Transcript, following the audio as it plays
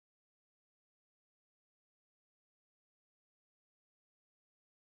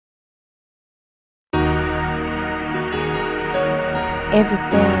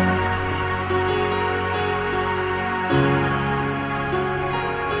everything.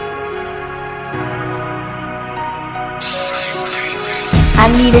 I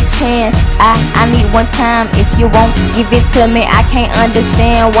need a chance, I need one time. If you won't give it to me, I can't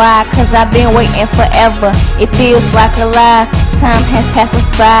understand why. Cause I've been waiting forever. It feels like a lie. Time has passed us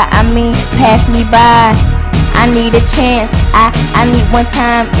by, pass me by. I need a chance, I need one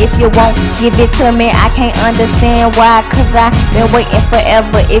time. If you won't give it to me, I can't understand why. Cause I've been waiting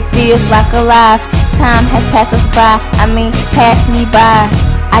forever. It feels like a lie. Time has passed us by, pass me by.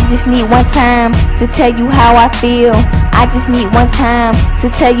 I just need one time to tell you how I feel. I just need one time to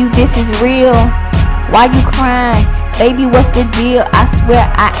tell you this is real. Why you crying? Baby, what's the deal? I swear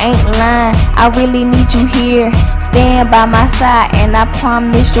I ain't lying. I really need you here. Stand by my side and I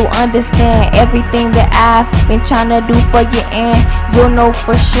promise you'll understand everything that I've been trying to do for you, and you'll know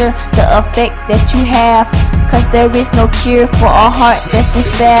for sure the effect that you have. Cause there is no cure for a heart that's been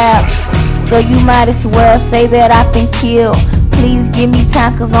stabbed. So you might as well say that I've been killed. Please give me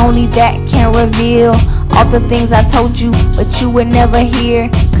time, cause only that can reveal all the things I told you, but you would never hear.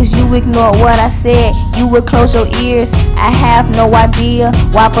 Cause you ignored what I said, you would close your ears. I have no idea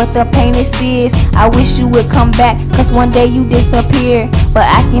why, but the pain is serious. I wish you would come back, cause one day you disappear. But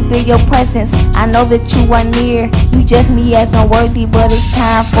I can feel your presence, I know that you are near. You judge me as unworthy, but it's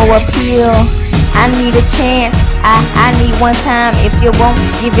time for a pill. I need a chance, I need one time. If you won't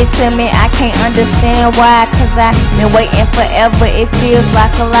give it to me, I can't understand why. Cause I've been waiting forever, it feels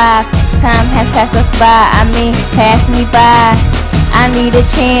like a lie. Time has passed us by, pass me by. I need a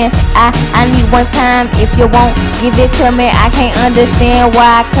chance, I need one time. If you won't give it to me, I can't understand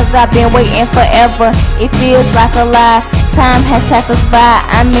why. Cause I've been waiting forever, it feels like a lie. Time has passed us by,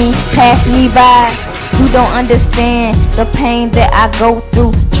 pass me by. You don't understand the pain that I go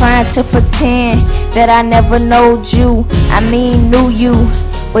through, trying to pretend that I never knowed you. Knew you,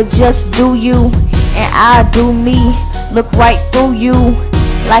 but just do you, and I'll do me. Look right through you,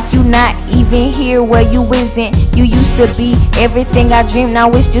 like you not even here where you isn't. You used to be everything I dreamed,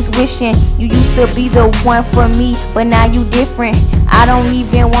 now it's just wishing. You used to be the one for me, but now you different. I don't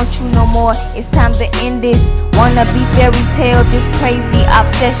even want you no more, it's time to end this. Wanna be fairy tale, this crazy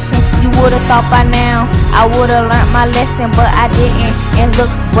obsession. You would've thought by now I would've learned my lesson, but I didn't, and look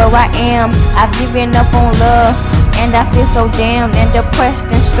where I am. I've given up on love, and I feel so damned and depressed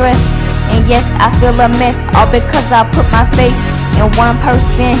and stressed. And yes, I feel a mess, all because I put my faith in one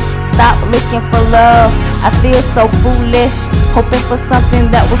person. Stop looking for love, I feel so foolish, hoping for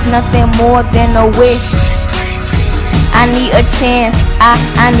something that was nothing more than a wish. I need a chance,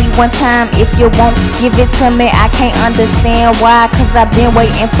 I need one time. If you won't give it to me, I can't understand why. Cause I've been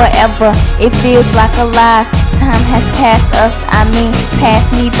waiting forever, it feels like a lie. Time has passed us, pass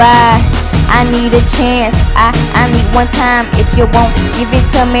me by. I need a chance, I need one time. If you won't give it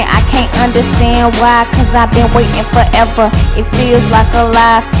to me, I can't understand why. Cause I've been waiting forever, it feels like a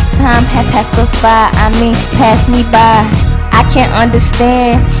lie. Time has passed us by, pass me by. I can't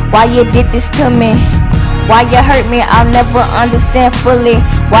understand why you did this to me, why you hurt me. I'll never understand fully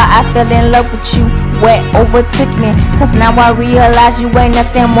why I fell in love with you, what overtook me. Cause now I realize you ain't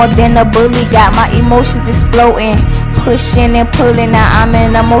nothing more than a bully. Got my emotions exploding, pushing and pulling. Now I'm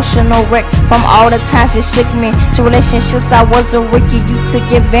an emotional wreck from all the times you shook me. To relationships I was a rookie, you took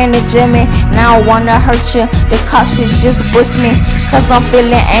advantage of me. Now I wanna hurt you, the cops should just book me. Cause I'm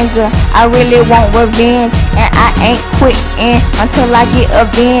feeling anger, I really want revenge, and I ain't quitting until I get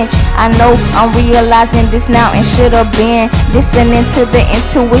avenged. I know I'm realizing this now and should've been listening to the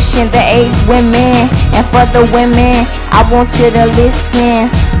intuition that aids women. And for the women, I want you to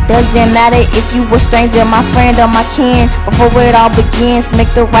listen. Doesn't matter if you a stranger, my friend or my kin. Before it all begins, make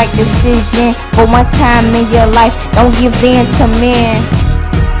the right decision for one time in your life. Don't give in to men.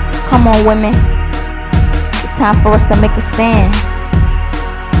 Come on, women, it's time for us to make a stand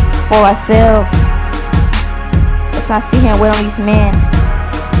for ourselves. Let's not sit here and wait on these men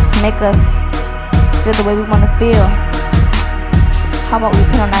to make us feel the way we want to feel. How about we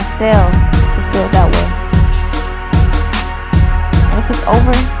put on ourselves to feel that way? And if it's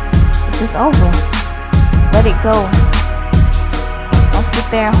over, it's just over. Let it go. Don't sit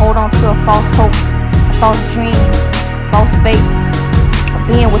there and hold on to a false hope, a false dream, false faith of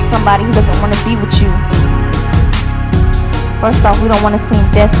being with somebody who doesn't want to be with you. First off, we don't want to seem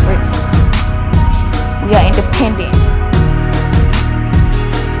desperate. We are independent.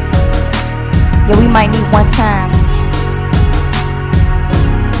 Yeah, we might need one time,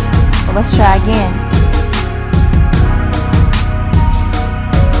 but let's try again.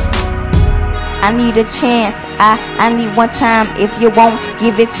 I need a chance, I need one time. If you won't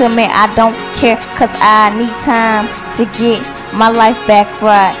give it to me, I don't care. Cause I need time to get My life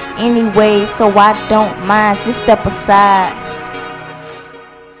backfired anyway, so I don't mind. Just step aside.